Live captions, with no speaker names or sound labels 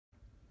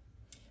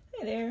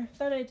Hi there,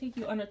 thought I'd take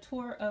you on a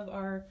tour of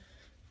our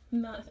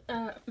math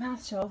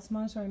shelves,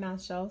 Montessori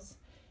math shelves.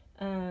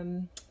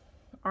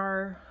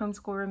 Our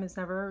homeschool room is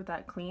never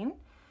that clean,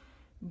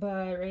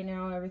 but right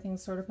now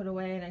everything's sort of put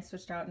away, and I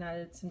switched out and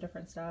added some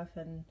different stuff.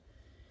 And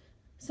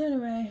so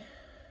anyway,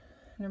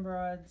 number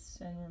odds,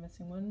 and we're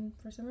missing one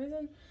for some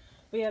reason.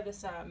 We have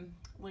this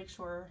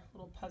Lakeshore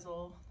little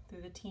puzzle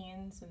through the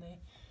teens, and they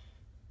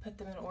put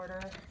them in order.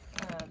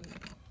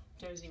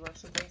 Josie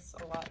works with this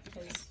a lot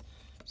because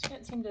she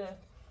can't seem to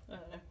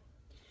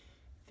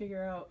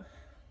figure out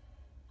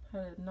how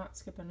to not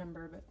skip a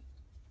number, but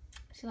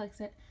she likes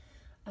it.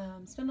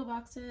 Spindle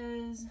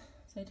boxes,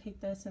 so I take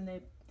this and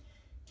they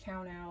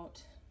count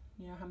out,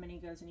 you know, how many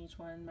goes in each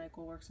one.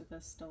 Michael works with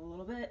this still a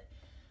little bit.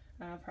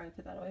 I'll probably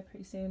put that away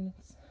pretty soon.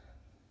 It's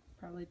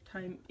probably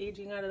time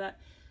aging out of that.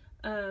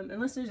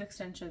 Unless there's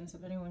extensions,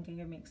 if anyone can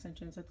give me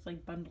extensions, that's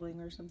like bundling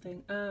or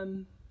something.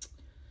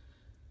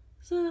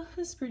 So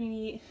this is pretty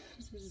neat.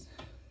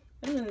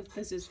 I don't know if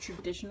this is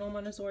traditional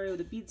Montessori, or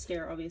the bead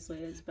scare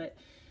obviously is, but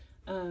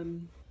oh,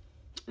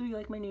 you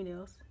like my new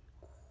nails?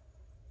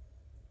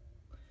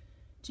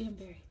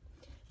 Jamberry.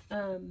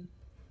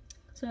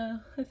 So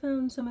I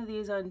found some of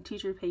these on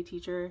Teacher Pay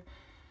Teacher,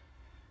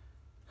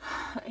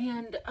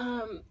 and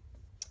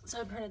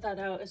so I printed that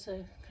out as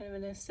a kind of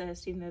an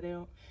assist, even though they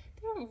don't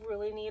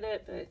really need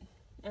it. But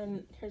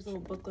and here's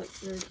little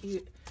booklets that are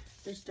cute.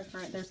 There's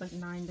like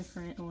 9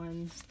 different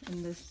ones,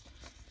 and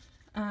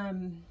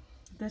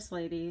this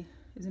lady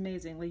is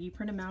amazing. Like, you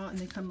print them out and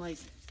they come like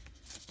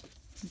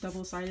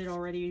double-sided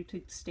already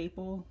to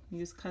staple. You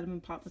just cut them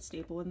and pop the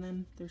staple in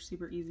them. They're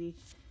super easy.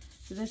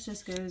 So this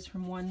just goes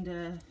from 1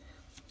 to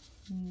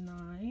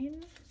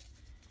 9.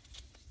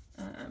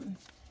 Well,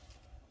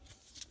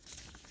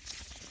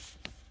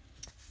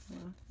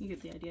 you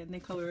get the idea. And they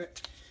color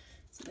it.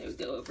 So they would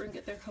go over and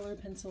get their color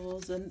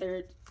pencils, and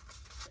there's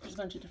a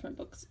bunch of different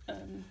books.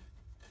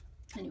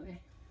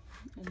 Anyway,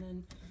 and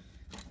then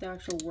the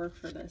actual work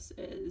for this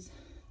is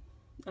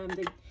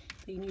they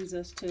can use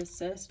this to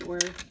assist, or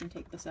you can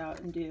take this out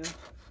and do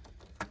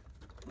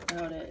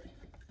without it.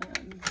 But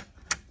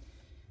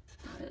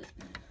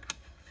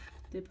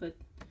they put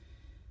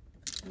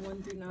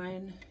 1 through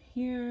 9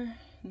 here,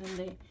 and then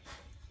they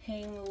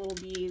hang the little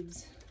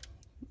beads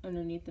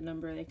underneath the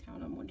number. They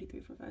count them 1, 2, 3,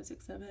 4, 5,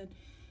 6, 7,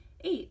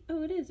 8.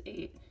 Oh, it is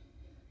 8.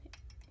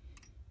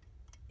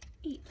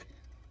 8.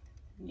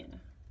 Yeah.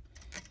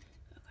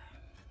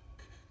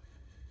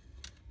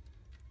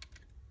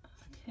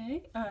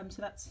 Okay,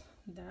 so that's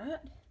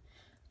that.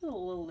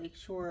 Little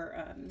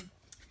Lakeshore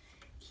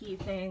key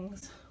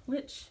things,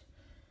 which,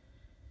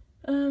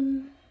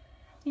 you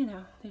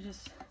know, they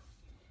just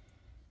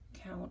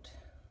count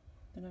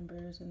the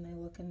numbers and they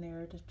look in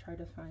there to try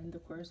to find the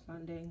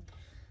corresponding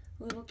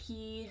little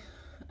key.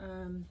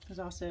 There's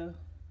also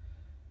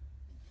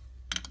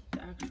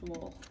the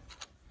actual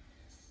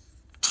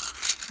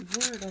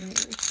word on the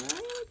other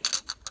side.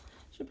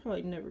 Should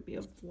probably never be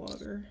a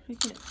vlogger. I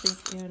can't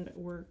think and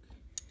work.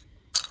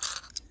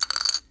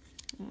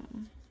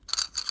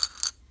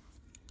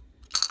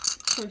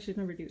 Probably should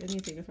never do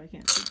anything if I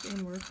can't think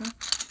and work, huh?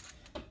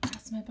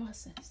 That's my boss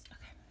says.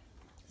 Okay.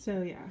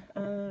 So yeah,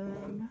 how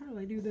do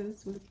I do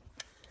this with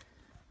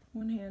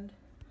one hand?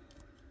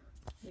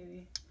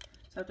 Maybe.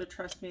 So I have to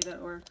trust me that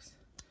it works.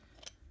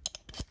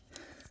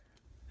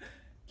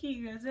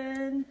 Key goes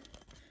in,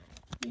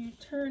 you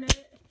turn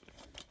it,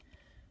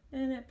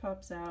 and it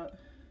pops out.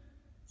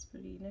 It's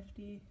pretty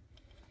nifty.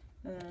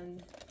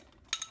 And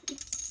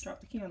oops,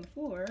 drop the key on the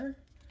floor.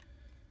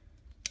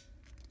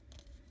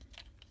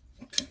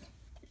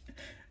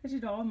 I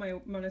did all my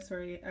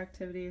Montessori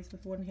activities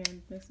with one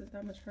hand. Makes it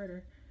that much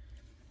harder.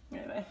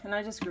 Anyway, and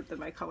I just grouped them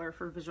by color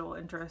for visual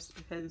interest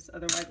because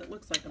otherwise it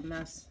looks like a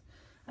mess.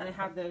 And I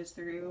have those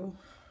through,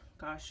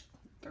 gosh,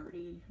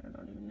 30, I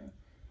don't even know.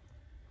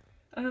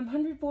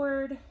 100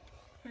 board,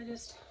 I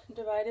just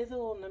divided the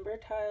little number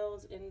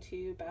tiles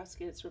into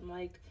baskets from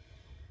like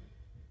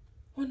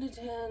 1 to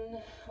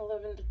 10,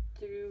 11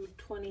 through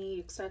 20,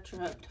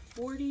 etc. up to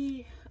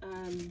 40.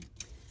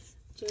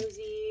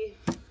 Josie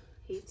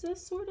hates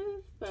this sort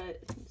of, but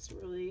it's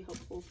really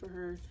helpful for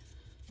her.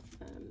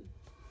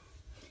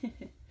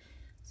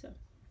 So,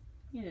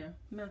 you know,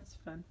 math's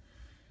fun.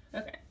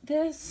 Okay,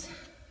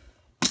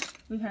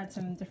 we've had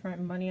some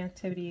different money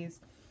activities.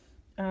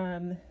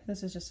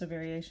 This is just a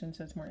variation,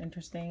 so it's more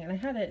interesting. And I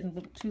had it in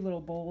 2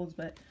 little bowls,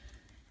 but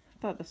I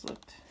thought this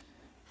looked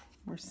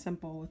more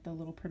simple with the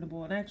little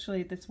printable. And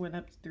actually, this went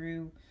up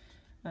through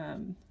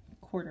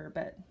quarter,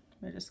 but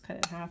I just cut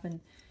it in half and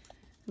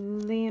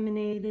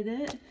laminated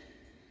it.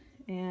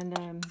 And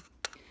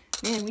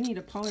man, we need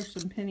to polish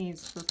some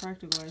pennies for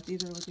practical life.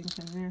 These are looking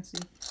kind of nasty.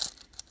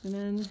 And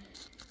then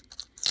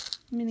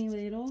mini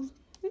ladle.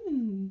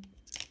 And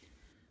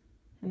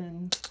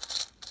then,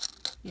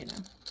 you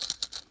know,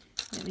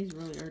 yeah, these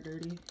really are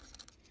dirty.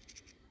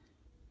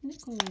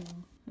 Nickel.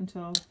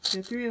 Until I'll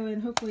go through,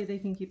 and hopefully they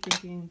can keep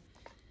thinking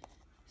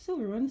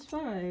silver one's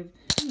 5,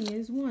 penny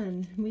is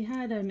 1. We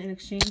had an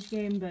exchange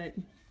game, but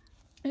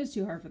it was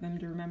too hard for them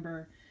to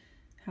remember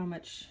how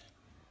much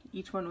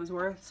each one was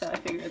worth, so I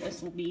figure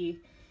this will be,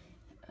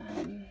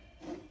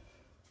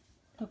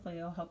 hopefully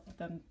it'll help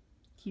them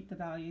keep the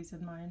values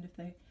in mind if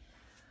they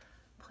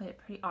play it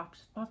pretty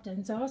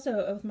often. So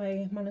also with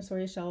my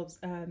Montessori shelves,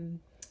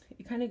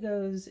 it kind of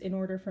goes in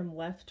order from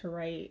left to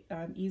right,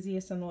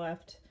 easiest on the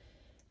left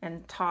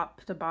and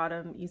top to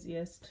bottom,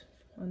 easiest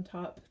on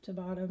top to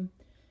bottom.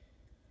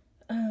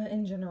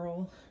 In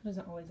general, it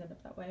doesn't always end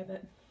up that way,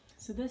 but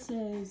so this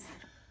is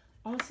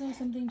also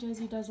something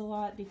Josie does a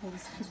lot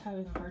because she's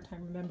having a hard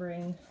time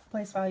remembering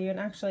place value. And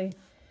actually,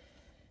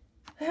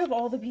 I have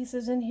all the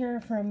pieces in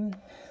here from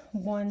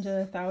 1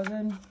 to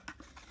 1,000,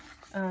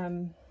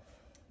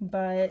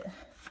 but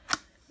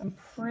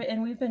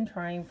and we've been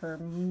trying for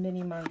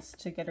many months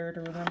to get her to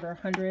remember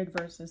 100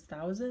 versus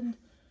 1,000,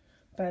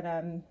 but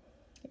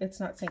it's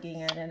not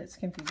sinking in and it's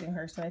confusing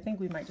her. So I think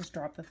we might just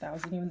drop the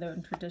 1,000, even though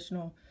in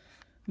traditional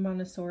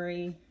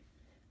Montessori,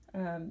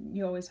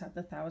 you always have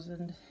the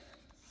 1,000.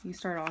 You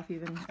start off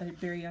even at a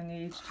very young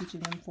age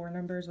teaching them 4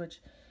 numbers, which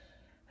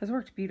has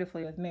worked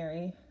beautifully with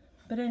Mary.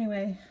 But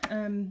anyway,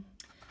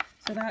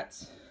 so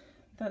that's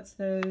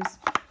those.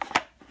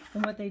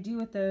 And what they do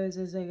with those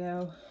is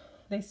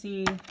they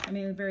see, I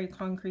mean, in a very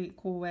concrete,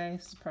 cool way.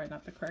 This is probably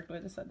not the correct way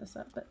to set this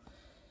up, but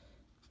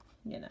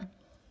you know,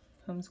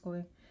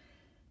 homeschooling.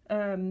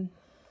 So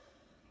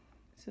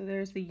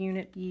there's the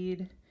unit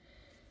bead,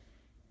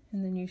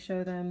 and then you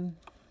show them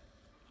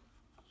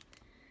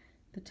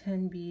the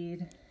 10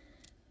 bead.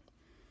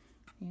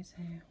 You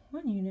say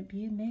 1 unit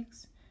bead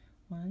makes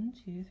 1,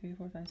 2, 3,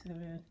 4, 5, 6,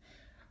 7, 8.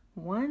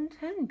 1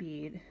 10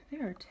 bead.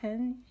 There are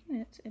 10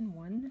 units in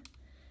 1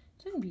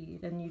 10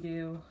 bead, and you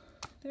do.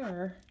 There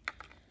are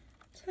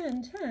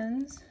 10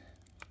 tens.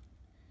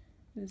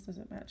 This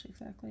doesn't match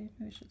exactly.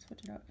 Maybe I should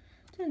switch it out.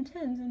 10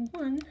 tens in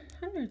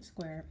 100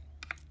 square.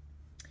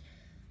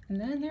 And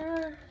then there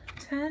are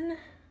 10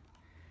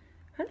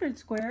 100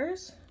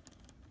 squares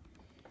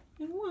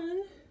in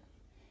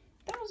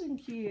 1,000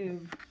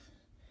 cube.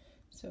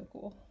 So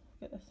cool.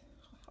 Look at this.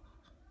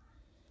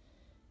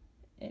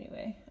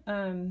 Anyway,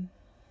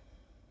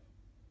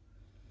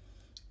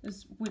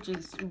 which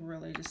is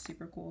really just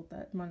super cool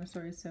that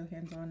Montessori is so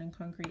hands-on and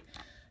concrete.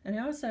 And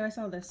I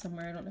saw this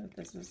somewhere. I don't know if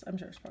this is, I'm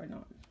sure it's probably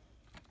not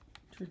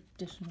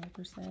traditional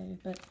per se,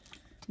 but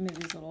maybe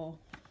these little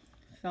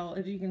felt,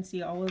 if you can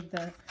see all of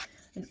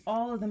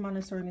the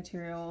Montessori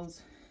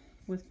materials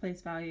with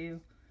place value,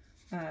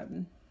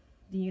 the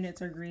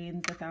units are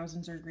green, the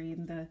thousands are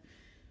green, the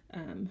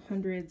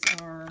hundreds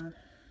are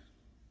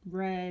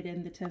red,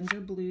 and the tens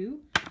are blue,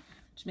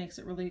 which makes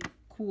it really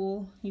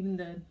cool. Even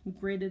the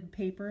gridded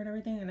paper and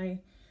everything. And I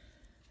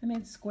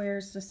made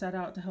squares to set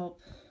out to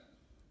help,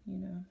 you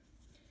know,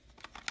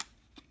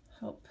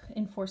 help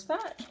enforce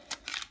that.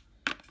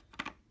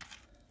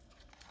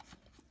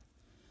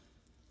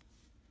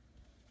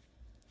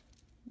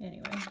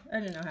 Anyway, I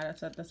didn't know how to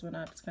set this one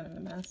up. It's kind of a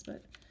mess,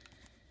 but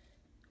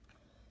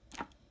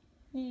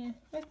yeah,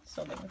 I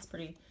still think it's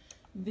pretty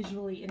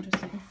visually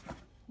interesting.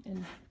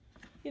 And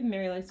even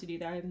Mary likes to do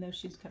that, even though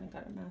she's kind of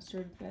got it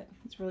mastered, but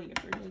it's really good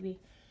for Josie.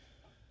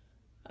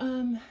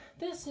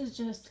 This is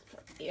just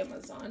from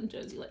Amazon.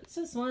 Josie likes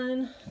this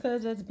one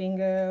because it's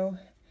bingo.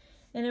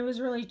 And it was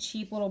a really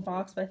cheap little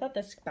box, but I thought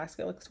this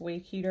basket looks way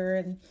cuter,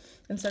 and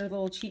instead of the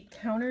little cheap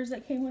counters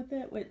that came with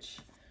it, which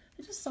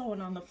I just saw one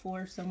on the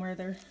floor somewhere.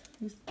 They're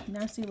these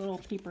nasty little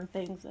paper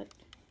things that,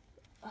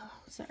 oh,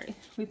 sorry,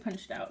 we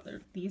punched out.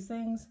 They're these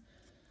things,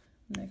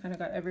 and they kind of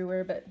got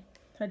everywhere, but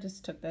I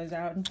just took those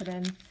out and put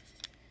in,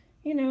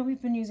 you know,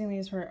 we've been using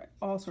these for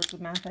all sorts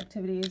of math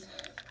activities.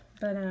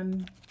 But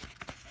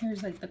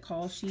here's like the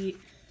call sheet,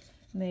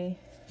 and they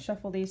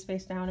shuffle these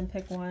face down and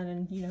pick one,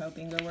 and you know how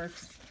bingo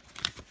works.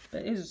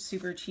 But it is a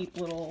super cheap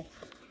little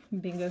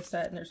bingo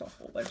set, and there's a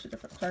whole bunch of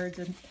different cards,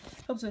 and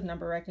helps with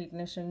number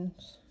recognition.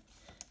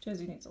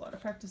 Josie needs a lot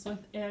of practice with,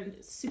 and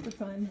it's super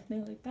fun. They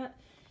like that.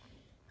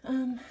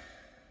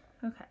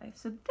 Okay,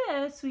 so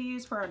this we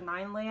use for our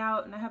 9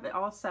 layout, and I have it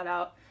all set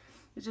out.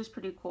 It's just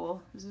pretty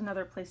cool. This is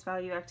another place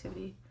value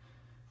activity.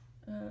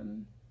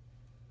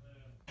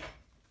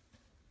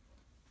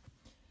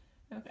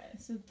 Okay,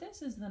 so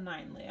this is the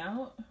 9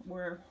 layout,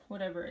 or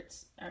whatever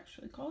it's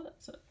actually called.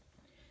 That's what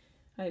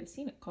I've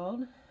seen it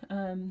called.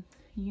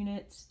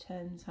 Units,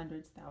 tens,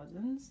 hundreds,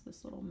 thousands.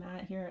 This little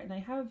mat here, and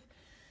I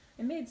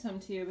made some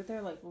too, but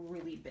they're like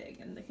really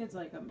big, and the kids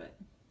like them, but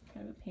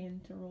kind of a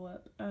pain to roll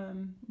up.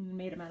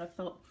 Made them out of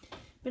felt.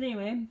 But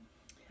anyway,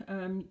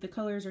 the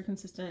colors are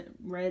consistent,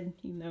 red,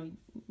 even though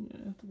you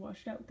have to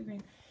wash it out with the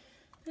green.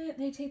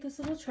 They take this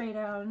little tray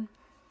down.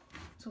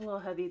 It's a little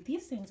heavy.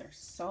 These things are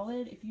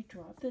solid. If you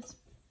drop this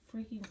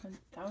freaking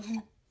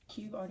 1,000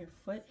 cube on your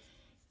foot,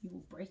 you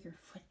will break your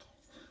foot.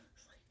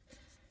 It's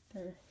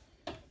like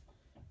I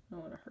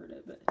don't want to hurt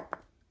it,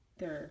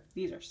 but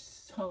these are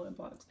solid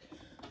blocks.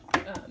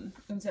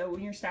 And so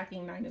when you're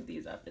stacking 9 of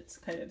these up, it's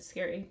kind of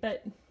scary,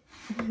 but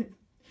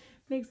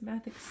makes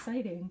math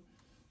exciting.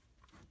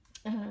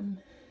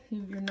 You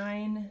have your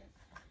 9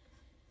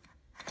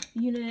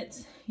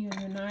 units, you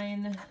have your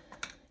 9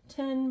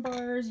 10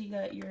 bars, you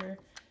got your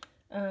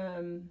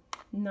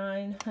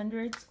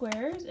 900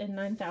 squares and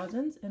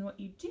 9,000s, and what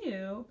you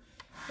do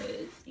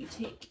is you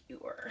take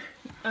your,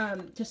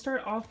 to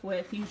start off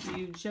with, you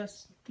do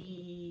just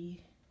the,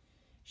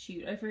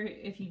 shoot, I forget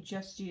if you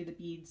just do the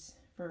beads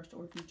first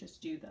or if you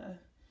just do the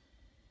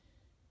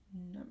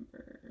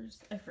numbers,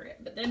 I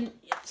forget, but then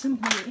at some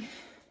point,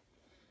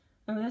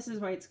 oh, this is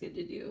why it's good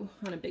to do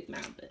on a big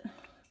map, but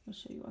I'll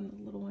show you on the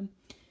little one.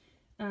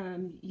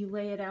 You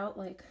lay it out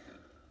like,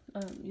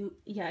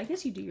 yeah, I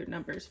guess you do your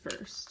numbers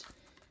first.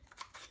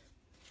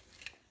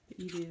 But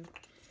you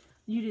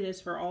do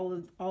this for all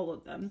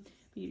of them.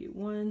 But you do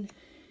 1,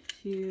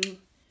 2,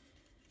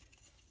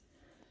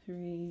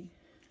 3,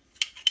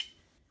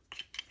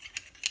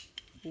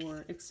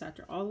 4,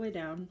 etc., all the way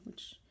down.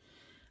 Which,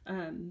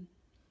 and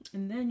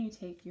then you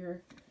take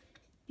your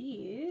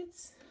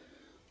beads.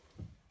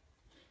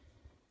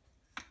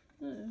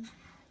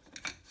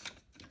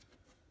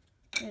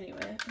 Anyway,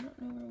 I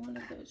don't know where one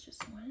of those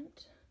just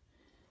went.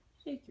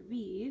 Take your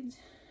beads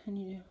and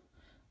you do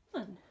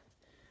one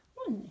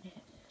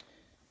unit,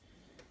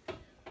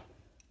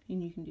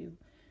 and you can do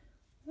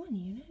 1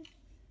 unit,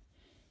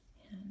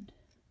 and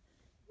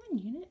 1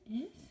 unit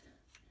is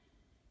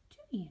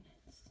 2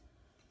 units,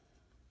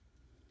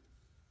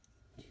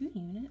 2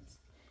 units,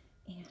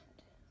 and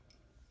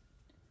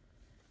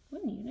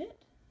 1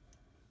 unit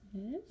is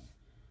 1, 2,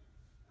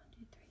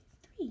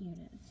 3, 3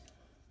 units,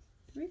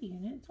 3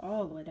 units,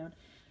 all the way down,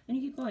 and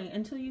you keep going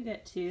until you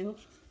get to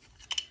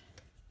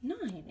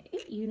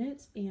 8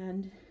 units,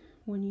 and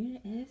 1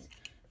 unit is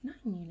 9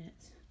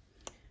 units.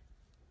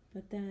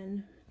 But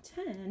then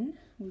 10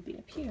 would be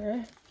up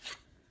here,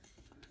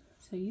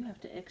 so you have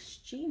to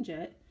exchange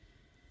it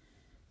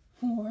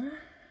for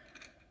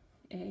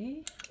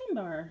a pin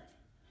bar,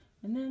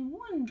 and then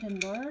 1 pin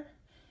bar,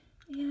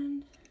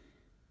 and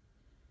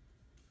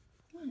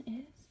 1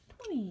 is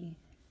 20.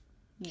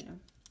 You know,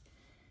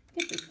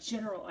 get the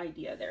general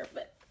idea there,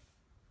 but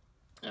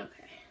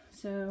okay,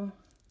 so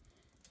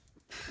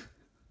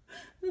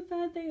the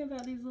bad thing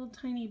about these little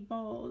tiny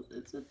balls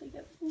is that they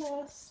get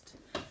lost.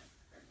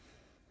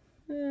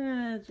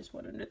 Just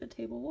one under the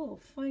table. We'll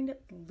find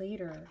it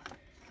later.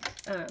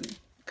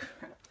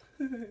 Crap.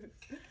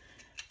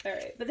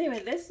 Alright, but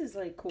anyway, this is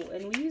like cool,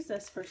 and we use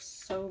this for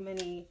so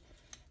many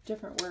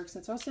different works.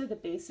 It's also the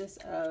basis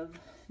of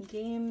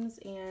games,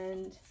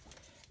 and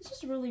it's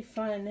just really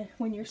fun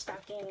when you're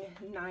stacking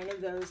 9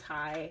 of those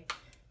high.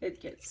 It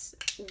gets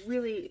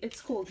really, it's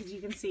cool because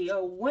you can see,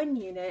 oh, 1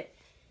 unit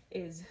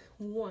is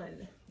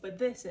 1, but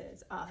this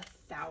is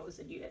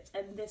 1,000 units,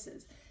 and this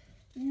is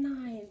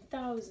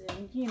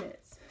 9,000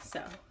 units.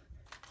 So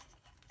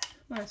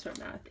Montessori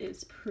math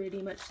is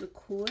pretty much the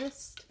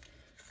coolest.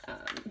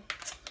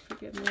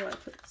 Forgive me while I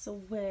put this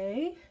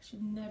away.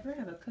 Should never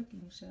have a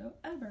cooking show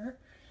ever.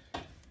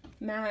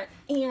 Matt,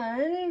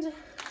 and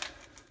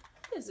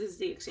this is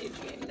the exchange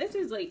game. This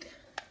is like,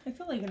 I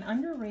feel like an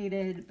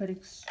underrated but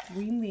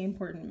extremely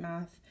important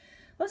math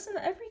lesson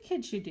that every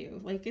kid should do.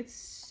 Like, it's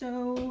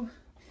so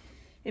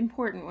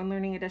important when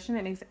learning addition.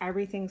 It makes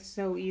everything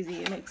so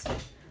easy. It makes,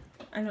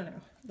 I don't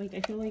know, like,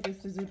 I feel like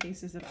this is the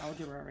basis of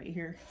algebra right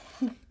here.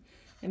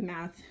 And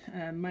math,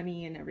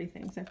 money, and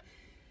everything. So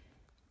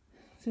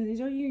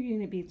these are your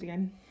unit beads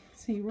again.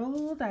 So you roll a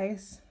little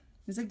dice.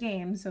 It's a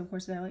game, so of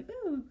course they're like,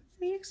 ooh,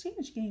 the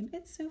exchange game.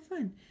 It's so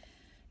fun.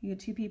 You get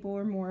 2 people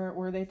or more,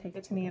 or they take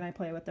it to me and I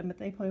play with them, but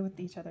they play with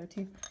each other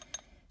too.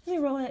 And they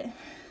roll it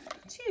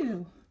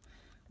 2,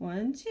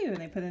 1, 2, and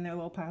they put it in their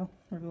little pile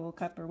or little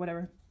cup or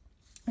whatever.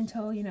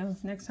 Until, you know,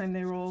 next time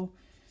they roll,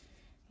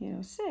 you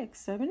know, 6,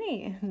 7,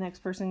 8. The next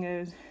person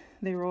goes,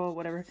 they roll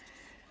whatever.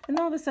 And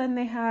all of a sudden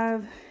they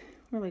have,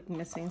 we're like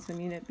missing some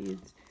unit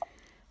beads.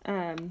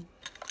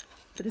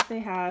 But if they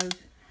have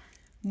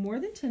more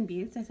than 10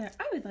 beads, I said,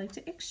 I would like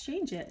to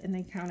exchange it. And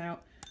they count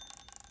out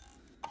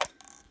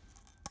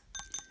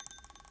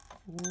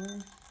 4,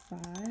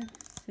 5,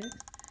 6,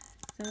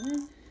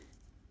 7,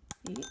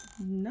 8,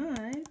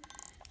 9,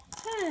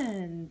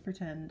 10,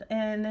 pretend.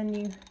 And then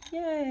you,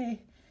 yay,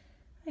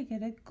 I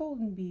get a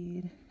golden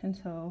bead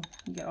until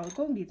you get all the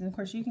golden beads. And of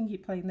course you can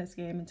keep playing this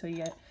game until you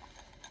get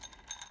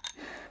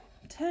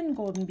 10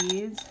 golden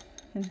beads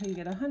until you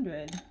get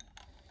 100.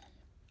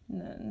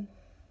 And then,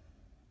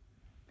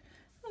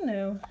 I don't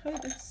know,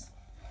 it's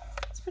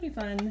pretty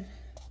fun.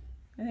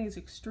 I think it's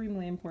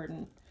extremely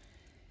important.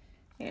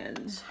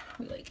 And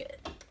we like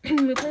it.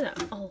 We play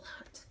that a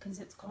lot because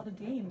it's called a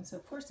game, so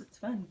of course it's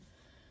fun.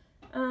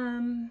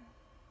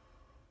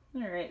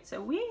 Alright,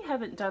 so we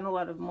haven't done a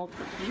lot of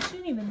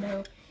multiplication, even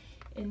though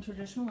in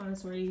traditional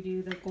Montessori you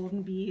do the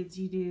golden beads,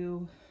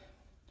 you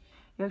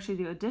actually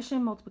do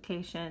addition,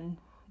 multiplication,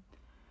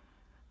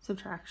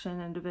 subtraction,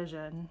 and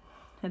division,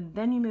 and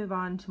then you move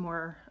on to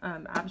more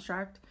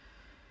abstract.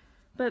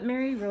 But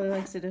Mary really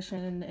likes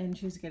addition, and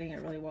she's getting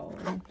it really well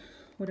and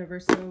whatever,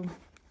 so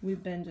we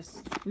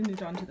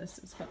moved on to this.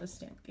 It's called the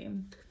stamp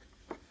game,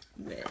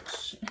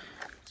 which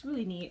is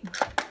really neat.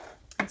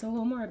 It's a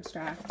little more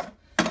abstract,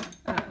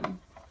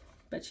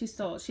 but she's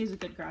a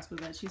good grasp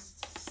of it. She's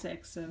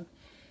 6, so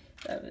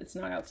it's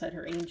not outside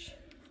her age.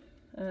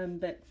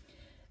 But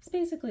It's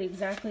basically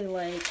exactly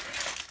like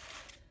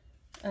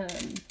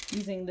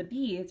using the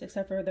beads,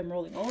 except for them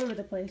rolling all over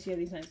the place. You have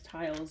these nice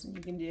tiles, and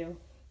you can do,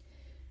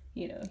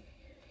 you know,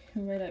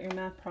 write out your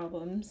math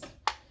problems.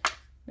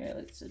 Mary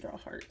likes to draw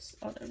hearts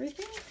on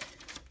everything.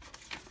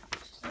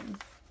 She's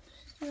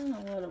doing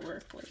a lot of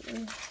work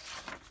lately.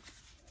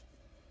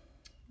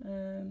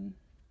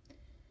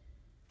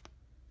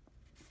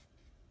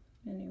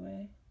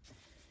 Anyway,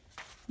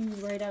 you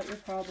write out your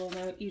problem.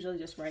 I usually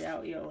just write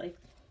out, you know, like,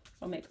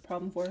 I'll make a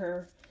problem for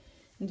her,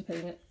 and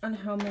depending on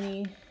how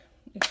many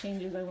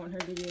exchanges I want her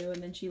to do,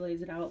 and then she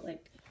lays it out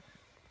like,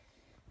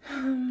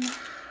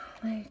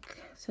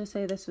 so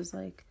say this was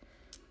like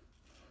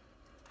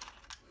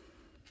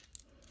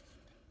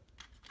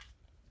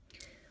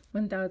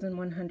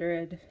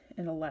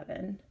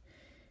 1,111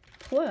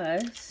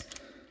 plus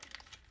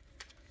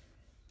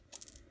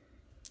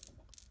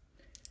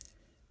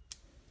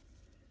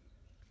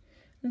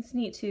it's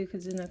neat too,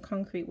 because in a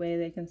concrete way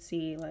they can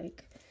see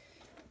like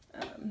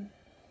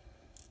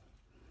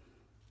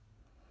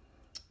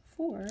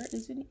 4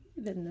 is an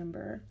even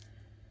number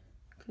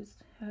because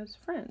it has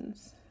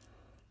friends.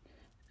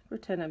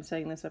 Pretend I'm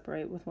setting this up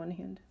right with one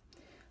hand.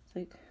 It's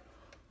like,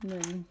 and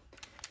then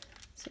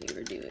say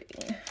we're doing,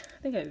 I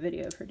think I have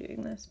video for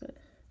doing this, but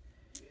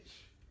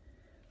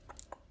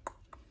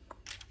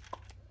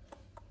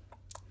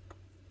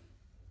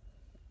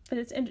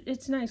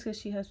it's nice because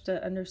she has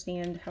to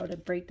understand how to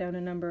break down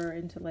a number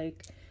into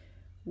like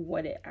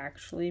what it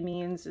actually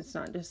means. It's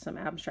not just some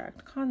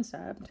abstract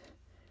concept.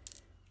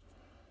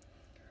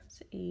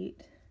 That's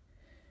 8.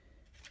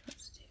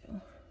 Let's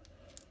do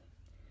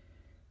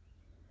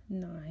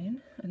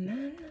 9, and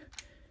then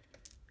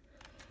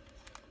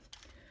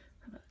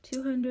how about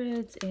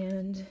 200s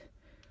and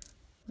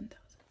 1,000.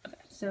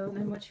 Okay, so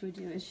then what she would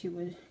do is she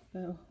would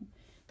go,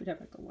 we'd have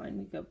like a line.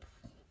 We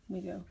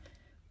go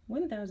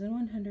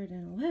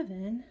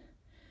 1,111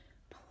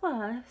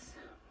 plus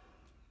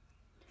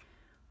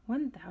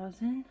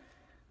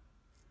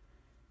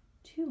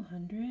 1,200. 1, 2,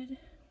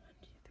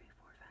 3,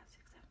 4, 5,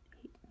 6, 7,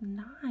 8,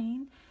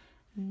 9,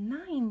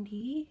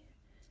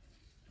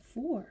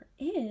 94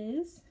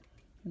 is,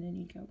 and then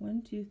you go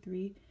 1, 2,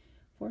 3,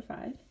 4,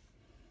 5,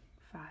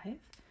 5,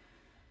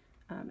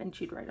 and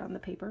she'd write on the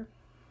paper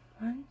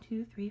 1,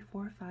 2, 3,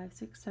 4, 5,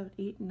 6, 7,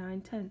 8,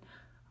 9, 10.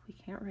 We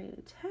can't write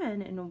a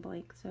 10 in a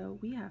blank, so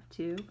we have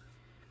to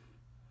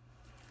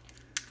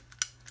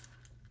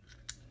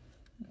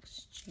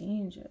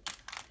exchange it.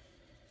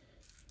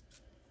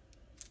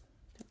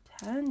 So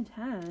 10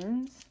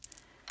 tens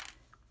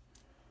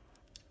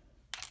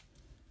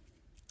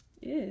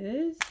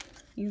is,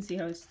 you can see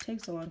how it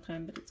takes a long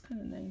time, but it's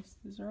kind of nice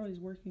because they're always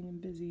working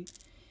and busy.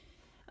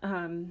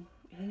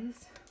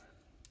 Is,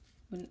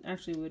 when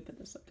actually we would put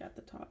this like at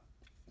the top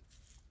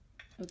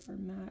of our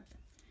mat.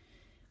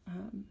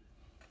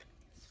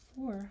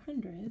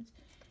 400s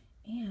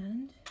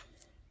and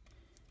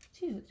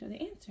 2. So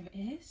the answer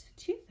is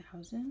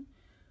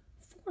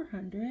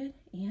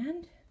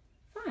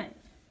 2,405.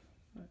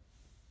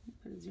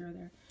 Put a 0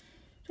 there.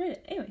 Try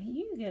it. Anyway,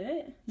 you get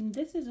it. And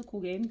this is a cool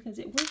game because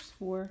it works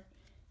for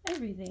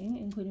everything,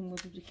 including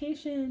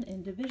multiplication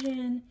and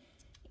division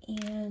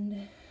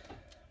and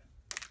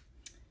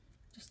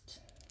just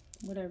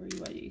whatever you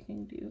want to do. You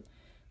can do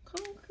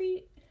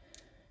concrete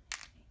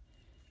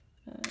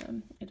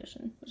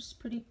addition, which is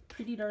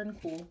pretty darn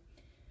cool.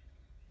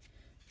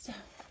 So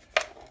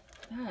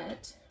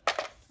that,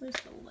 where's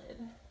the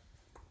lid?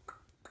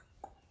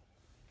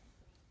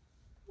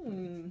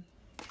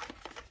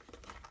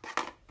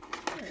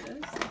 There it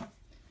is.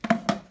 All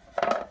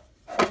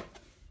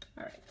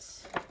right.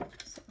 So,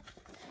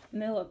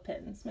 and they love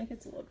pens. My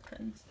kids love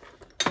pens.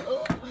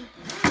 Oh.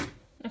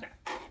 Okay.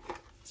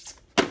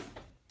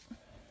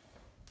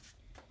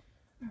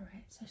 All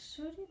right. So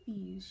should it be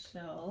used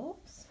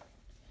shelves?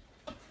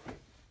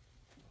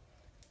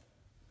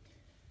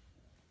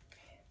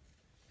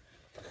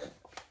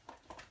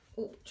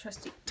 Oh,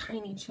 trusty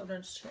tiny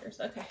children's chairs.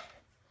 Okay.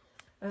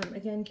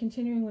 Again,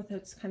 continuing with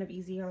it's kind of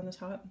easy on the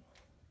top.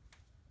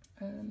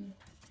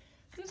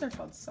 These are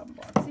called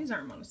sunblocks. These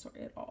aren't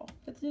Montessori at all,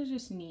 but they're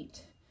just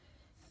neat.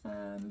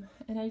 And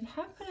I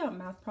have put out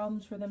math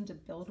problems for them to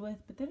build with,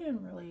 but they didn't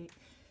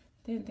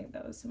think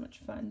that was so much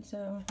fun. So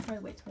I'll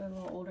probably wait till they're a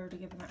little older to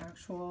give them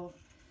actual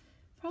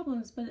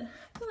problems. But I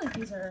feel like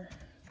these are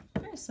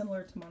very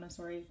similar to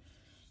Montessori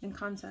in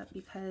concept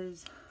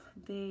because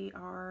they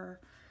are,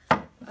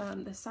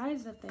 the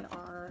size that they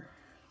are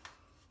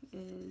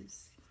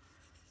is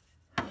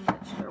how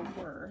much they're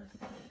worth.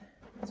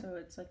 So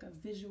it's like a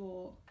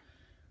visual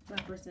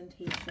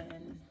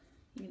representation,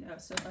 you know.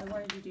 So if I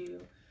wanted to do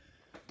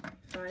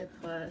 5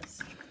 plus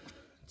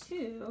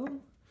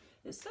 2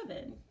 is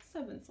 7.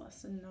 7's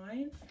less than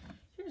 9.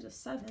 Here's a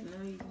 7,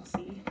 though you can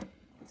see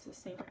it's the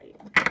same height.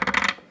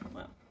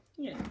 Well,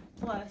 you know,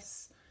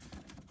 plus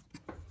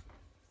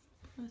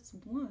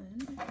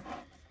 1.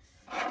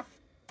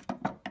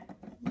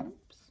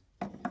 Oops.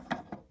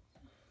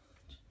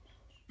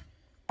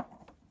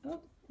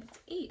 Oh, it's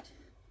 8.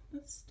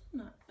 That's still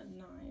not a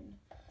 9.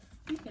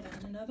 We could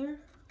add another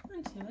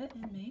 1 to it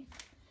and make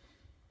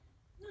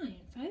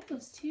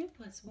plus 2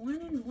 plus 1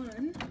 and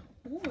 1,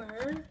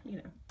 or, you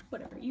know,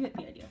 whatever. You get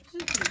the idea.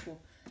 This is pretty cool.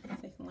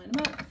 They can line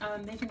them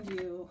up. They can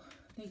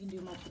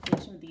do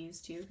multiplication with these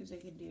too, because they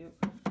can do,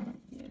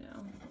 you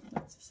know,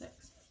 that's a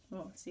 6.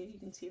 Well, see, you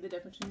can see the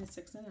difference between the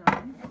 6 and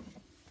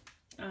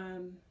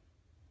 9.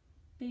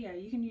 But yeah,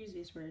 you can use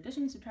these for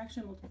addition,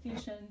 subtraction,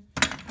 multiplication,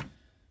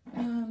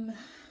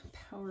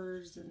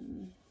 powers,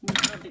 and I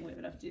don't think we have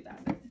enough to do that.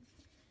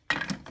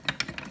 But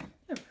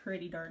they're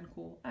pretty darn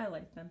cool. I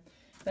like them.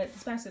 But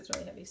this basket's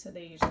really heavy, so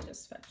they usually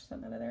just fetch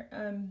some out of there.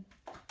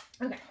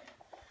 Okay.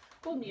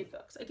 Golden Bead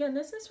books. Again,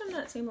 this is from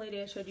that same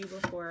lady I showed you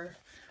before.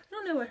 I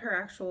don't know what her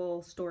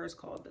actual store is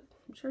called, but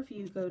I'm sure if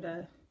you go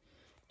to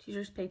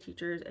Teachers Pay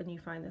Teachers and you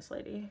find this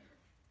lady,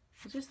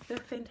 they're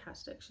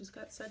fantastic. She's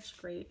got such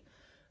great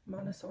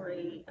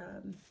Montessori,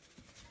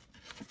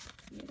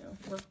 you know,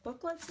 work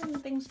booklets and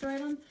things to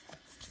write on.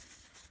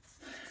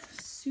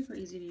 Super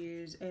easy to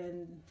use,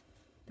 and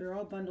they're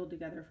all bundled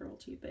together for real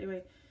cheap. But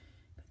anyway,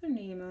 put their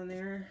name on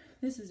there.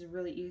 This is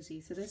really easy.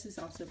 So this is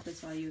also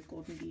place value with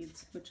golden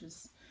beads, which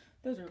is,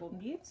 those are golden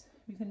beads.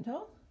 You can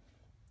tell,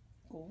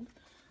 gold.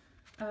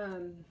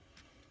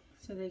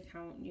 So they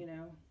count, you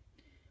know.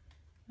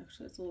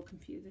 Actually, it's a little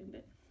confusing,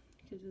 but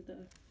because of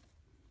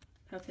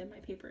how thin my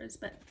paper is.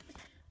 But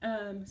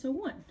so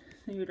 1,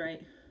 so you would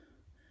write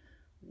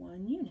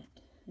 1 unit,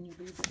 and you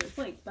leave it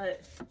blank.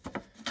 But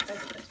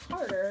as it's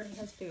harder, you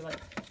have to do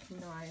like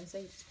 9s.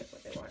 They just pick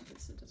what they want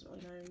because it doesn't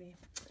really matter to me.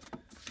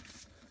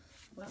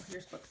 Well,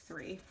 here's book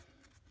 3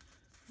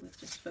 with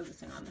just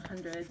focusing on the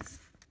hundreds.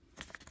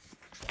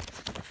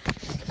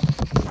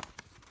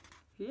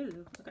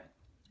 Ew, okay.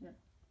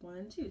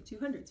 1, 2,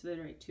 200. So they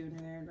write 2 in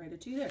there and write a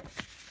 2 there.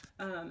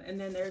 And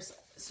then there's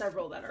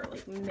several that are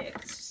like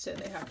mixed, so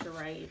they have to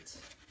write.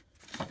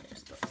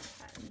 There's book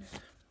 10.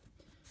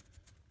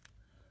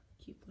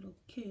 Cute little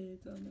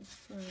kids on the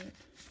front.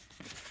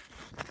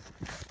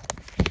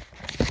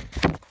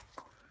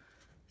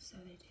 So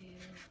they do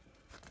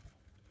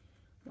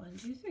 1,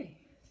 2, 3,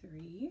 3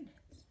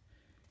 units.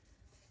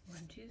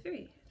 1, 2,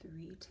 3,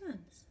 3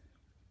 tons.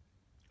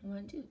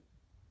 1, 2,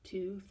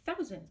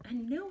 2,000,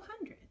 and no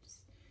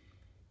hundreds.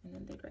 And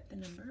then they'd write the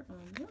number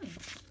on the line.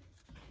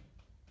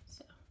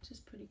 So, which is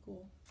pretty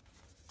cool.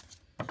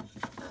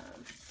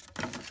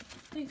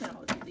 You can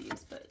all do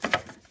these, but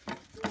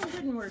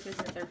wooden work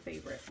isn't their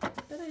favorite.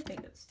 But I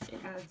think it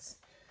adds,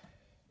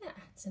 yeah,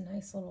 it's a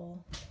nice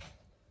little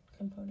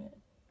component.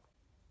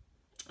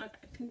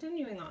 Okay,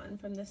 continuing on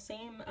from the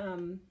same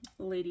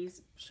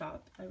lady's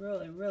shop. I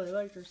really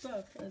liked her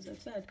stuff, as I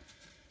said.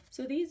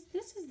 So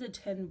this is the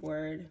 10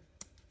 board,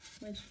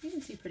 which you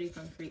can see pretty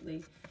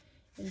concretely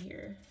in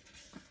here.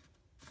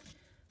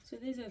 So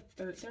these are,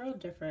 they're all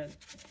different.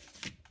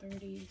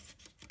 30s.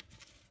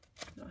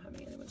 I don't have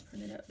any other ones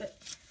printed out,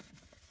 but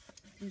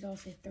these all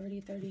say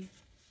 30, 30.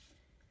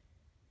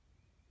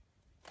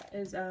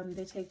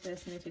 They take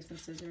this and they take some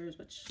scissors,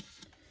 which,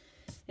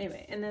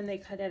 anyway, and then they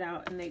cut it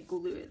out and they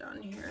glue it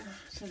on here.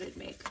 So they'd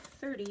make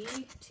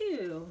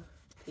 32.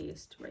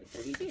 Paste, write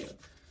 32.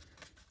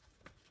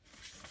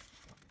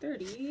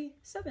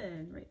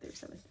 37, write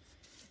 37.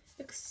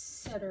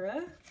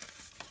 Etc.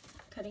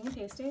 Cutting and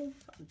pasting,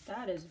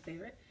 that is a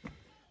favorite.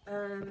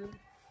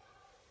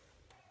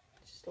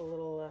 Just a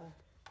little,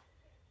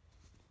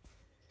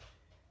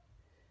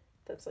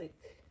 that's like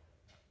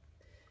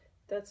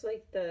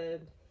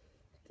the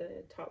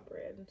top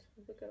brand.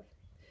 Look how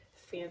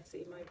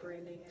fancy my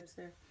branding is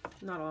there.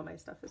 Not all my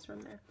stuff is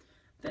from there.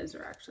 Those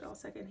are actually all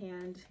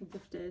secondhand,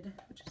 gifted,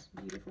 which is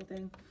a beautiful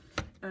thing.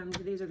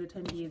 These are the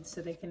 10 beads,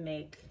 so they can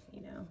make,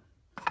 you know,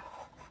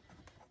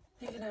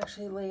 they can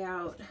actually lay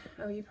out,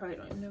 oh, you probably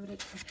don't even know what a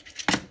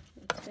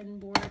 10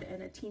 board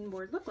and a teen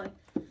board look like.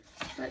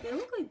 But they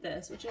look like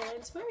this, which are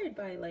inspired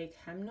by like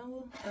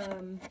hymnal, I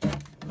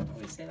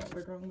always say that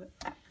word wrong, but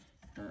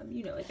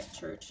you know, like at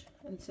church.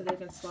 And so they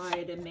can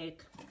slide and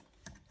make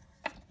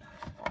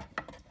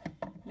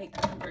the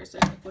numbers.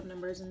 There's like wood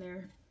numbers in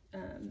there.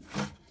 And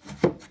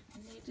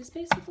they just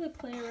basically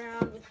play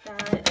around with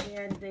that,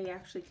 and they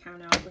actually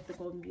count out with the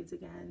golden beads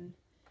again.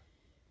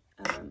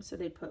 So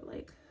they put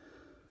like,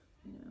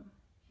 you know,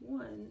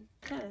 1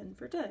 10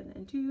 for 10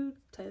 and 2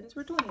 10s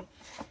for 20.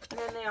 And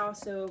then they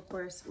also, of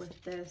course,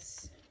 with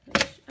this,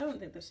 which I don't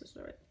think this is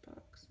the right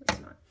box. It's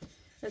not.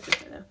 That's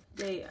okay though.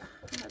 They I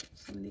have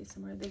some of these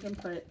somewhere. They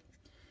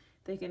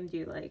can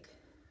do like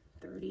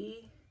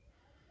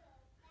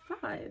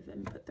 35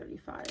 and put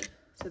 35,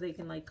 so they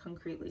can like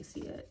concretely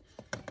see it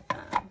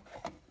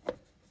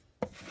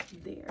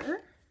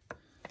there.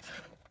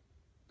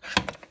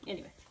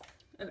 Anyway,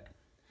 okay.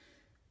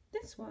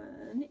 This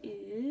one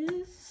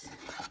is,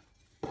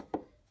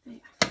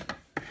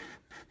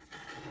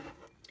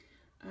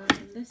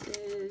 this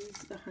is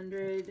the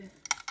 100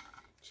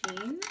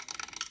 chain.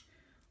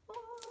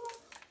 Oh,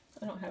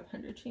 I don't have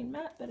 100 chain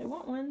mat, but I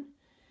want one.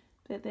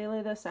 But they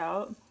lay this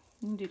out.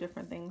 You can do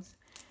different things.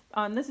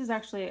 This is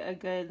actually a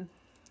good,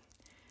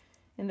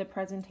 in the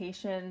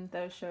presentation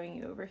that I was showing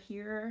you over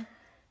here,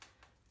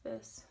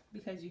 this,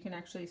 because you can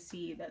actually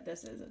see that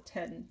this is a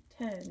 10,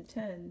 10,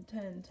 10,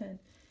 10, 10,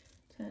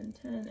 10,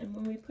 10. And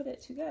when we put it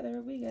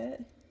together, we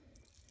get,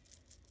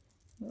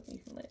 well, you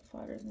can lay it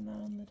flatter than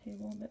that on the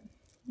table, but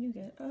you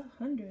get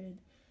 100.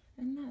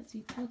 And that's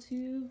equal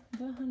to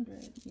the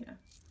 100, yeah.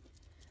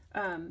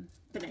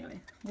 But anyway,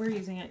 we're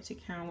using it to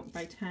count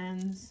by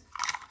tens.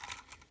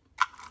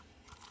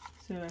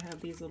 So I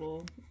have these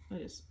little, I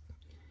just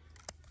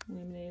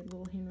laminated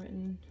little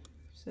handwritten.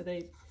 So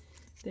there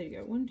you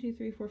go, 1, 2,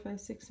 3, 4,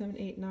 5, 6, 7,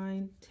 8,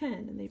 9, 10,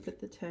 and they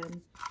put the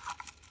 10.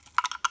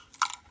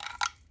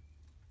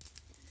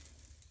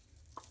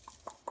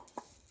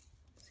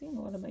 Seeing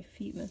a lot of my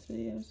feet in this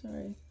video,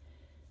 sorry.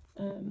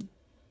 So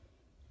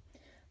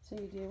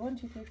you do 1,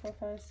 2, 3, 4,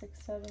 5,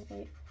 6, 7,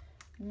 8,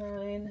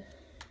 9,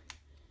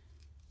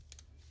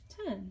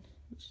 10,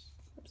 which is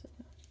upside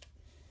down.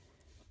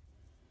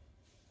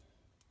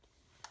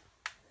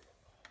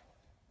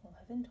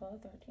 11,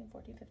 12, 13,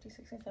 14, 15,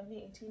 16,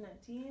 17, 18,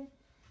 19,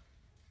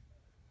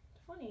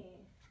 20.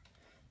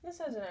 This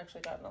hasn't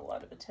actually gotten a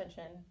lot of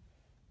attention.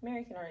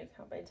 Mary can already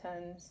count by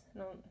tens. I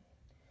don't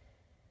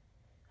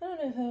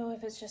know though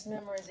if it's just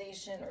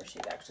memorization or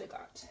she's actually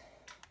got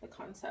the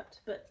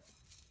concept, but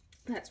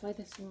that's why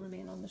this will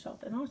remain on the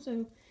shelf. And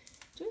also,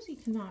 Josie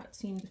cannot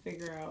seem to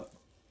figure out,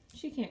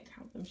 she can't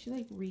count them. She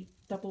like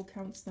double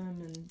counts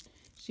them and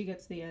she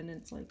gets the end and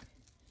it's like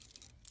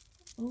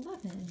 11.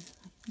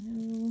 Like,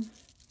 no,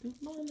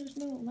 Mom, there's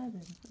no 11.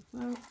 Like,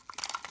 well,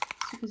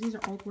 it's because these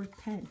are all worth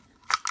 10.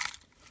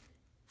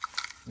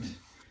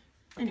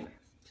 Anyway,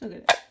 she'll get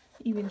it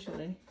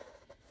eventually.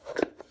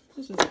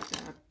 This is like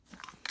that.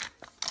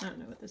 I don't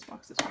know what this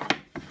box is for.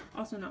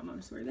 Also not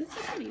Montessori, but it's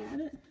so pretty,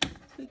 isn't it?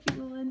 It's got a cute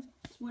little end.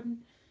 It's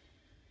wooden.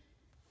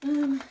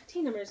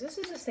 Teen numbers. This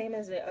is the same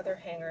as the other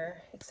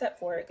hanger, except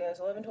for it goes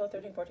 11, 12,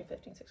 13, 14,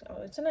 15, 16.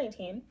 Oh, it's a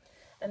 19.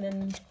 And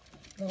then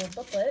the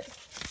little booklet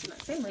from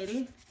that same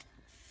lady,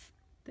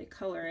 they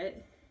color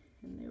it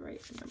and they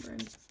write the number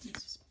in. It's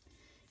just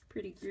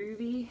pretty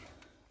groovy.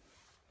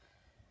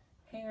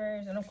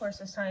 Hangers, and of course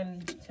this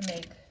time to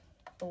make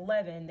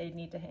 11, they'd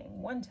need to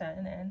hang 1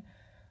 10 and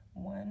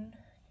 1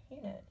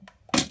 unit.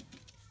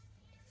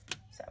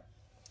 So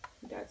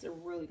that's a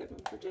really good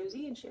one for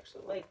Josie, and she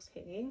actually likes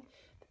hanging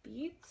the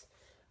beads.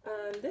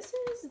 This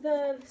is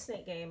the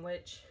snake game,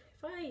 which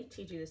if I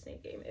teach you the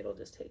snake game, it'll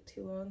just take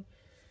too long.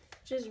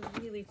 Which is a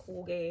really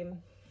cool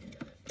game.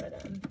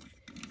 But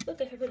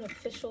look, I have an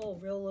official,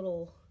 real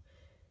little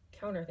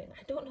counter thing.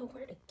 I don't know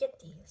where to get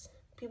these.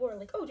 People are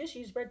like, oh, just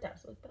use red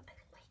tabs. Like, but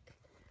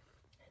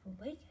I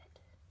like it.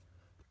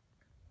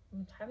 I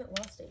haven't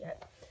lost it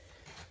yet.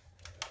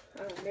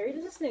 Married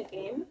to the snake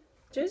game.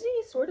 Josie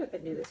sort of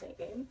can do the snake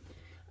game.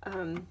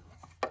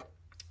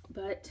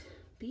 But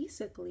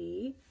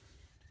basically,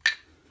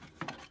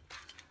 I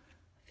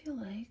feel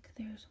like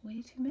there's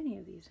way too many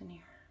of these in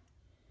here.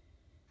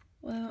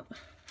 Well,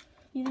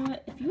 you know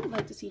what? If you would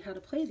like to see how to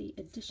play the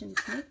addition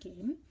snake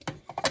game,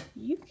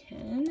 you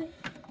can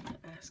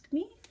ask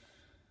me.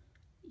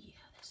 Yeah,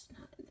 this is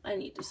not, I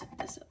need to set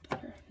this up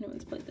better. No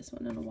one's played this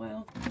one in a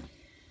while.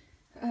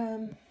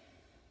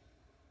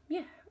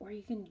 Yeah, or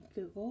you can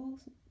Google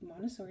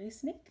Montessori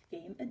snake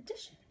game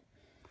addition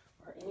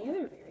or any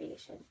other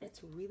variation.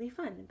 It's really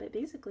fun, but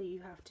basically you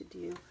have to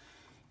do,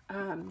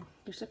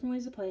 there's different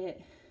ways to play it,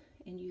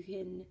 and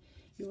you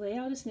lay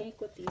out a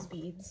snake with these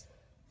beads,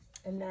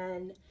 and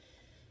then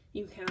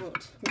you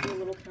count with your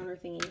little counter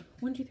thingy,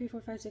 1, 2, 3,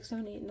 4, 5, 6,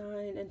 7, 8,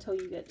 9, until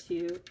you get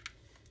to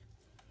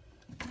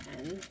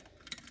 10.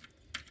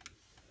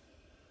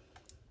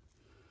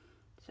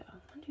 So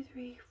 1, 2,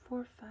 3,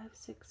 4, 5,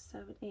 6,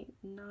 7, 8,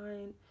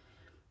 9,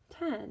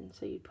 10.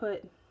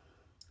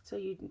 So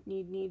you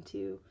need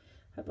to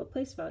have a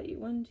place value.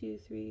 1, 2,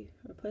 3,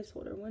 or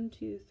placeholder. 1,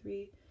 2,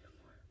 3, 4,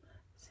 5,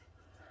 6,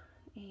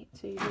 7, 8.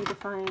 So you need to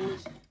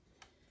find,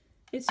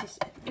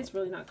 it's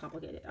really not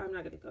complicated. I'm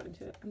not going to go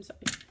into it. I'm sorry.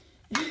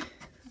 It's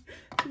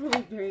a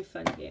really very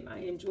fun game. I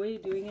enjoy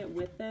doing it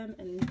with them,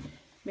 and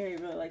Mary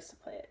really likes to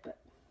play it.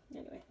 But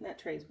anyway, that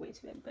tray is way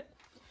too big, but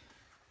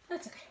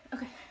that's okay.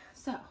 Okay,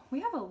 so we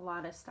have a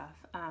lot of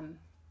stuff,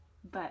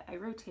 but I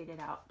rotate it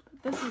out.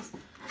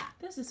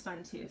 This is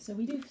fun too. So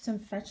we do some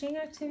fetching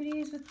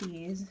activities with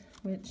these,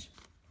 which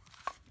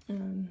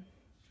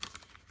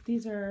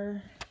these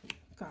are,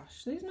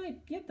 gosh, these might,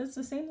 yep, that's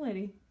the same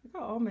lady. I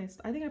got all my,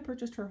 I think I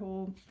purchased her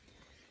whole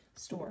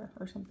store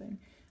or something.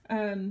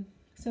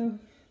 So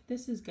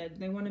this is good.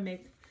 They want to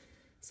make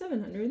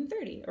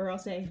 730, or I'll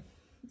say,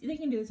 they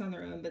can do this on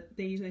their own, but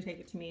they usually take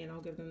it to me and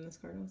I'll give them this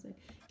card and I'll say,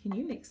 can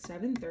you make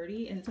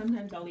 730? And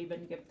sometimes I'll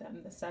even give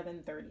them the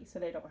 730 so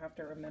they don't have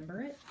to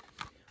remember it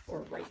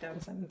or write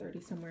down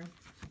 730 somewhere.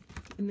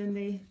 And then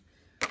they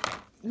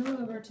go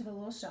over to the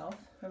little shelf.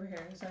 Over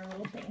here is our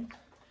little bank,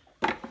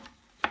 our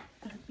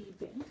bead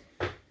bank.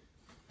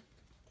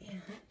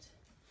 And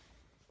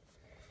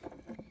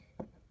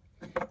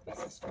my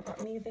sister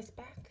brought me this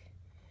back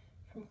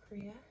from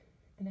Korea,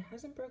 and it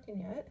hasn't broken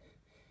yet.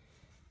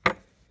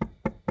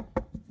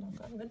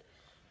 Knock on wood.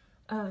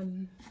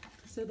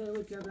 So they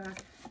would go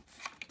back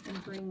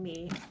and bring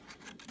me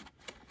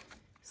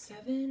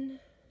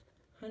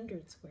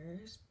 700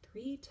 squares,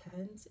 3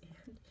 10s,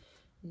 and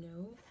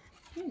no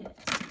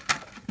units.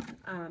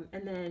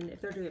 And then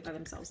if they're doing it by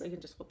themselves, they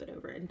can just flip it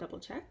over and double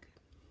check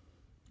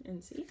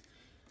and see.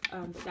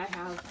 But I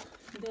have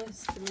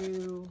this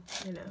through,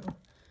 you know,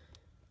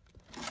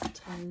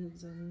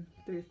 tens and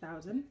through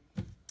 1,000.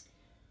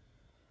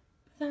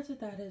 That's what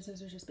that is.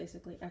 Those are just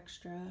basically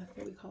extra,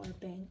 what we call our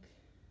bank.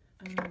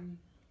 I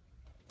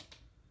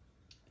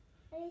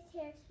just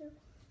here to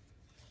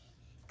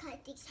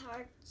cut these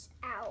hearts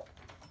out.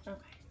 Okay.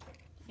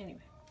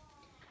 Anyway,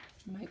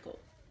 Michael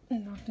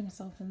knocked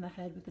himself in the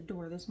head with a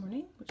door this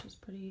morning, which is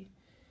pretty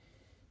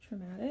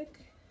traumatic.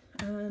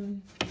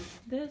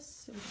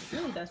 This, which is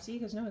really dusty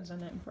because no one's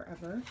done it in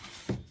forever,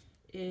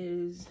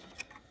 is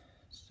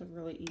just a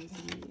really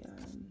easy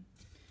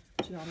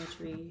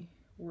geometry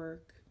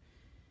work.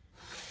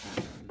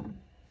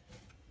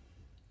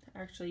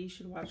 Actually, you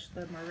should watch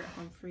the Margaret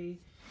Humphrey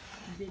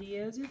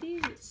videos of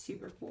these. It's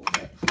super cool.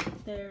 But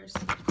there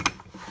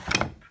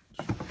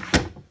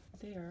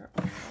are,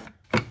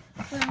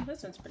 well,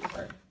 this one's pretty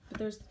hard, but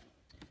there's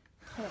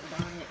color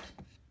on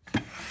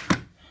it.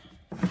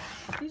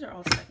 These are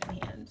all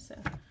secondhand, so.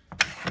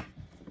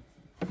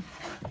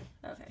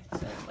 Okay,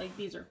 so like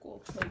these are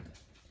cool. Like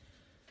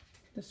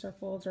the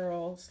circles are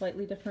all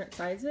slightly different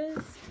sizes.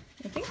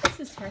 I think this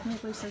is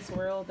technically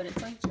sensorial, but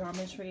it's like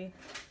geometry,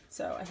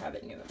 so I have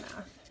it new in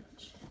math.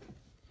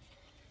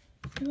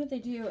 And what they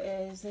do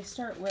is they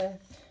start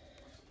with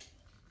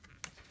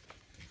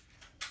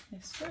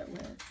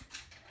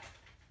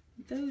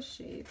those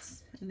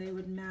shapes, and they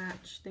would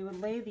match, they would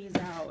lay these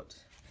out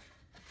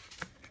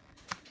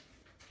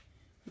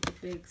with the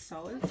big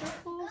solid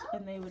circles,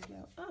 and they would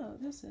go, oh,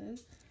 this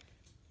is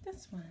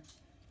this one,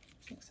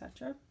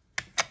 etc.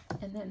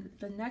 And then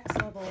the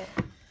next level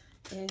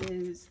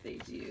is they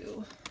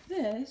do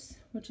this,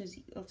 which is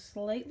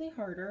slightly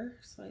harder,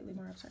 slightly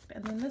more abstract,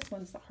 and then this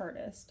one's the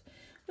hardest,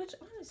 which,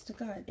 honest to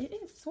God, it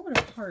is sort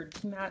of hard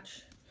to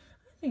match.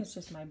 I think it's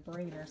just my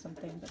brain or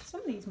something, but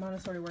some of these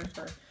Montessori works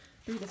for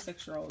 3 to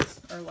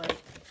 6-year-olds are like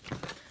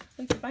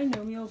the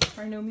binomial,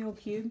 trinomial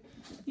cube.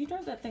 You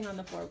drive that thing on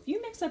the floor. If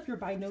you mix up your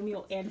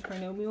binomial and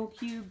trinomial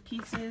cube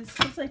pieces,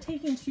 it's like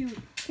taking two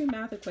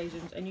math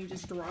equations and you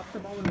just drop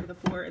them all over the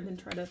floor and then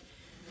try to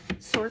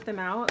sort them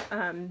out.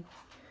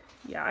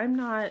 Yeah, I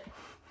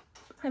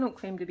don't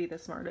claim to be the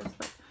smartest,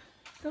 but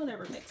don't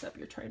ever mix up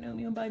your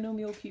trinomial,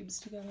 binomial cubes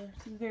together.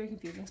 It's very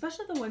confusing,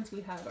 especially the ones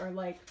we have are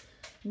like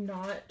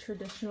not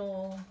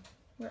traditional.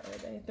 Where are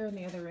they? They're in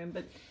the other room,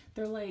 but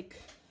they're like,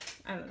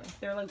 I don't know,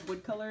 they're like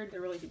wood colored.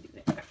 They're really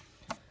confusing. Okay.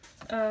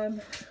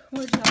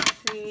 More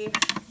geometry,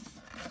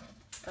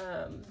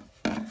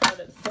 how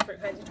to,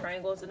 different kinds of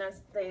triangles, and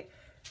as they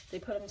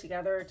put them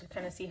together to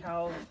kind of see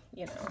how,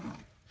 you know,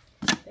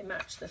 they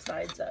match the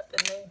sides up,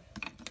 and they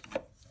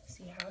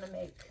see how to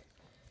make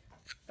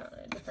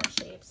different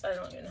shapes. I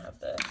don't even have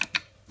the,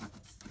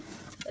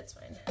 that's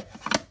fine.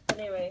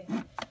 Anyway,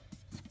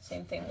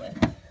 same thing with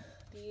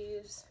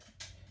these.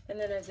 And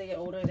then as they get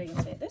older, they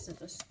can say, this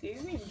is a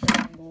skewing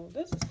triangle.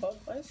 This is called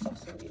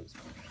isosceles.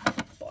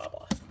 Blah,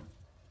 blah.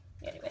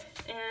 Anyway,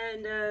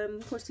 and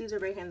of course these are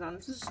very hands-on.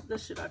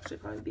 This should actually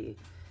probably be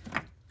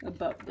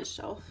above the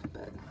shelf,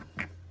 but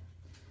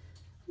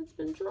it's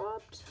been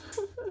dropped.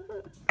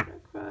 I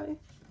cry.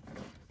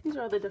 These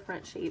are all the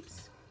different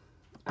shapes.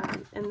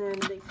 And then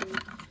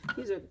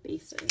these are the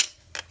bases,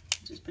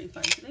 which is pretty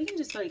fun. So they can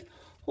just like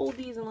hold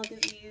these and look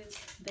at these.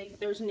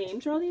 There's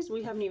names for all these.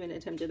 We haven't even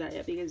attempted that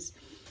yet because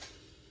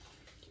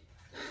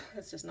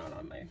that's just not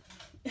on my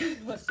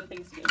list of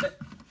things to do. But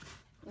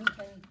you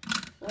can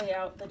lay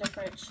out the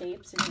different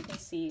shapes and you can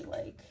see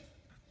like,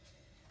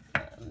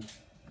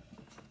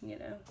 you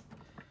know,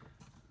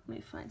 let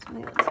me find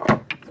something that's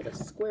with a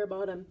square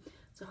bottom.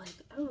 So like,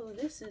 oh,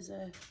 this is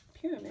a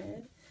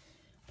pyramid,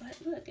 but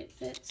look, it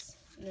fits.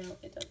 No,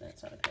 it doesn't.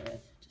 It's not a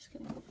pyramid. Just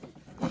kidding.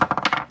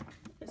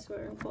 I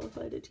swear I'm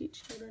qualified to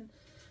teach children.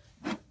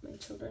 My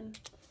children.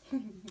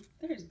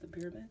 There's the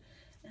pyramid.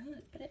 And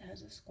look, but it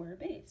has a square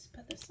base.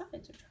 But the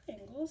sides are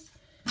triangles.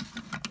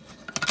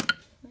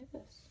 Like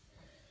this.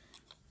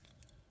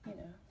 You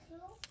know.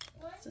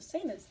 It's the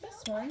same as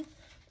this one.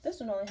 This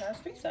one only has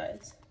 3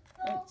 sides.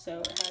 And so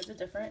it has a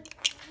different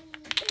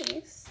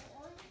base.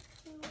 1,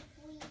 2,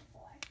 3,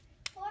 4.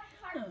 4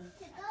 hearts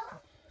to go.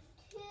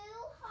 2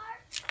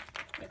 hearts.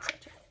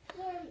 Etc.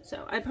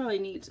 So I probably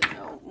need to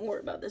know more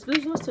about this. But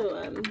there's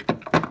also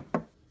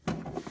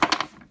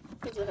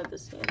because I have the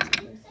stands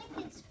in here.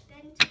 It's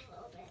bent a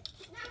little bit.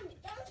 No.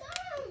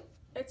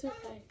 It's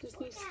okay. Just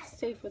be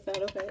safe with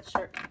that. Okay, it's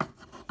sharp.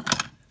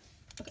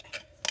 Okay.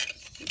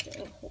 Just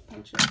doing a hole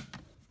punching.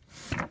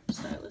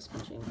 Stylus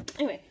punching.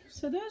 Anyway,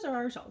 so those are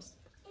our shelves.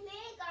 Am I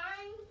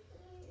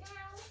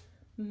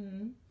gone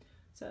now?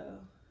 So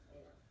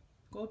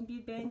golden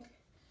bead bank,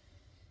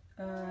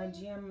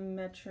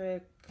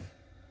 geometric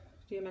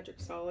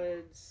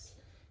solids,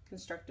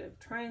 constructive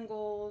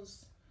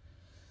triangles,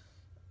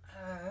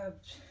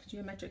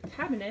 geometric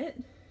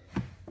cabinet,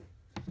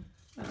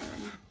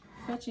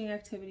 fetching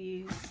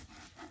activities,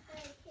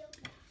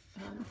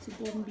 it's a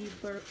golden bead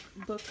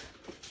book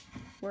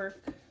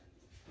work,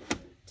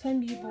 10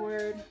 bead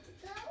board,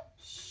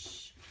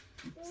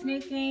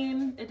 Snake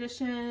Game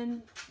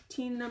Edition,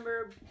 teen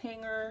number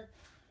hanger.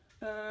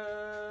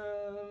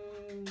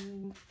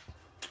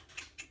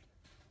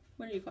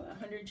 What do you call that?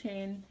 100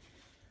 chain.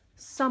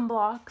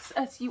 Sunblocks,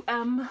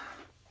 SUMBLOX,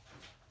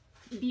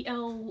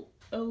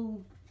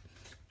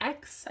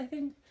 I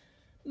think.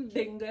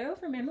 Bingo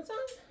from Amazon.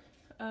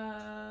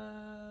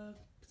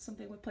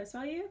 Something with place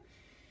value.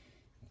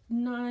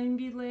 9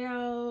 bead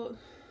layout.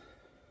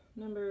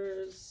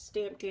 Numbers,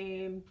 stamp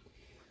game.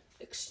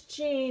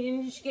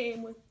 Exchange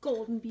game with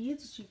golden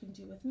beads, which you can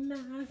do with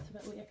math.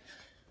 But we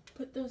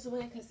put those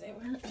away because they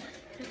weren't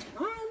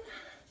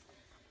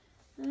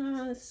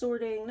on.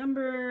 Sorting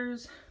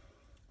numbers.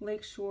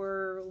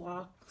 Lakeshore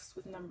locks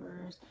with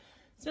numbers.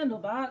 Spindle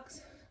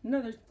box.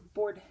 Another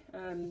board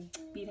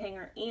bead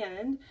hanger,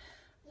 and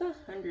the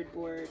 100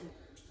 board.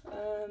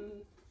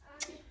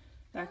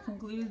 That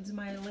concludes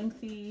my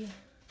lengthy,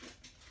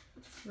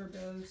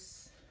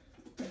 verbose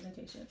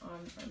presentation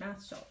on our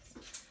math shelves.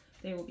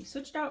 They will be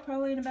switched out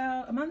probably in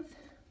about a month,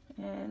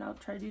 and I'll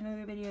try to do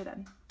another video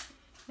then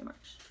in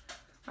March.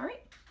 All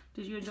right,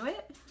 did you enjoy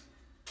it?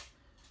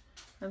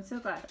 I'm so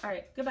glad. All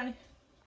right, goodbye.